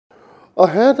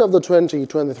Ahead of the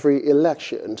 2023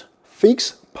 election,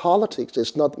 fixed politics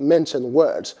is not meant in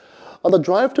words on the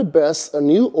drive to best a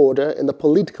new order in the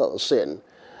political scene.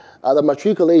 At the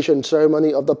matriculation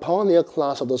ceremony of the pioneer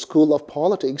class of the School of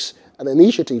Politics, an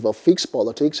initiative of fixed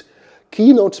politics,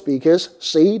 keynote speakers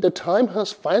say the time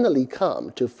has finally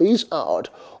come to phase out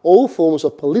all forms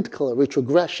of political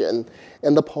retrogression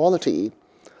in the polity.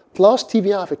 Plus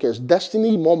TV Africa's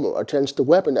Destiny Momo attends the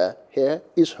webinar. Here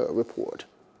is her report.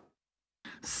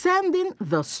 Sending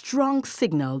the strong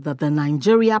signal that the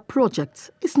Nigeria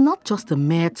project is not just a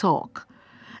mere talk.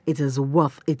 It is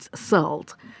worth its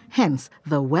salt. Hence,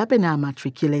 the webinar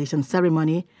matriculation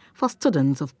ceremony for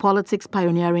students of Politics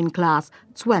Pioneering Class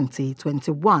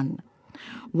 2021.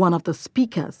 One of the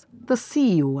speakers, the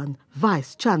CEO and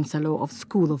Vice Chancellor of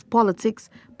School of Politics,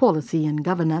 Policy and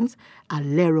Governance,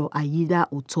 Alero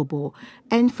Otobo,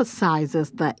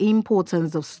 emphasizes the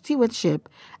importance of stewardship,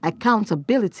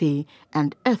 accountability,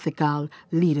 and ethical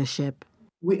leadership.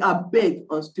 We are big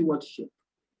on stewardship.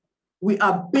 We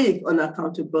are big on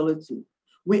accountability.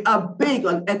 We are big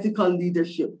on ethical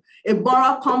leadership. A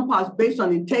moral compass based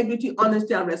on integrity,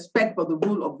 honesty, and respect for the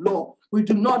rule of law. We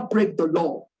do not break the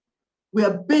law. We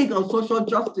are big on social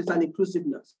justice and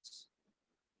inclusiveness.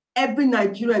 Every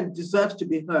Nigerian deserves to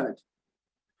be heard.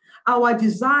 Our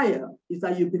desire is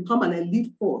that you become an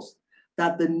elite force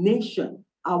that the nation,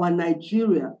 our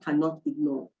Nigeria, cannot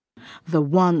ignore. The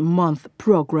one-month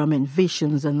program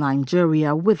envisions a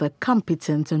Nigeria with a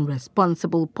competent and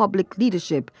responsible public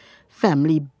leadership,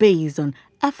 family based on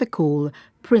ethical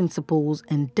principles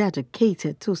and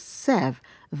dedicated to serve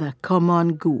the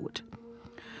common good.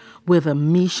 With a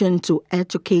mission to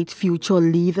educate future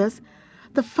leaders,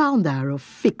 the founder of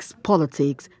Fixed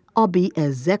Politics, Obi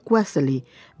Ezekwesili,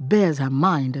 bears her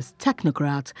mind as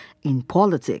technocrat in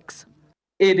politics.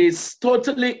 It is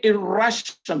totally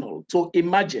irrational to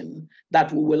imagine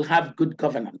that we will have good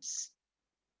governance.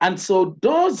 And so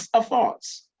those of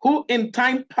us who in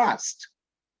time past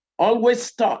always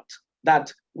thought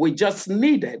that we just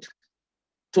needed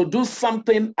to do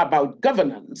something about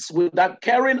governance without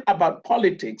caring about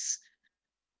politics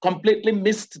completely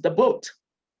missed the boat.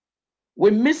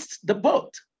 We missed the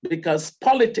boat because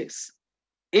politics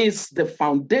is the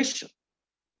foundation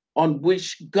on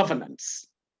which governance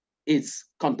is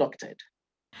conducted.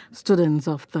 Students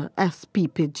of the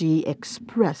SPPG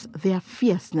express their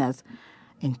fierceness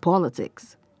in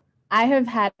politics. I have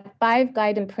had 5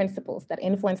 guiding principles that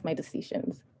influence my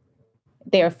decisions.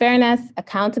 They are fairness,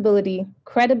 accountability,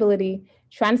 credibility,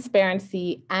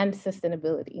 transparency, and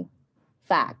sustainability.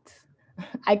 Facts.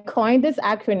 I coined this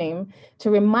acronym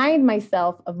to remind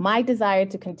myself of my desire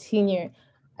to continue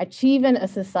achieving a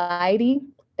society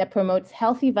that promotes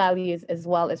healthy values as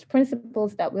well as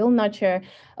principles that will nurture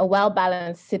a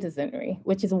well-balanced citizenry,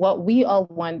 which is what we all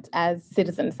want as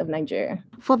citizens of Nigeria.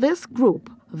 For this group,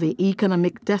 the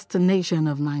economic destination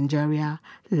of Nigeria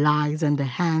lies in the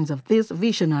hands of this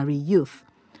visionary youth.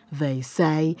 They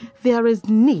say there is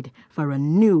need for a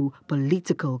new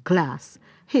political class,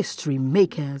 history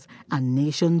makers and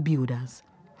nation builders.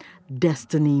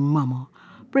 Destiny Momo,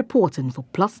 reporting for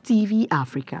Plus TV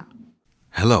Africa.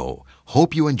 Hello,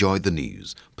 hope you enjoyed the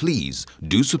news. Please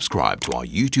do subscribe to our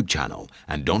YouTube channel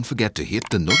and don't forget to hit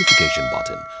the notification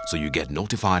button so you get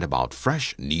notified about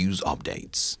fresh news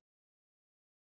updates.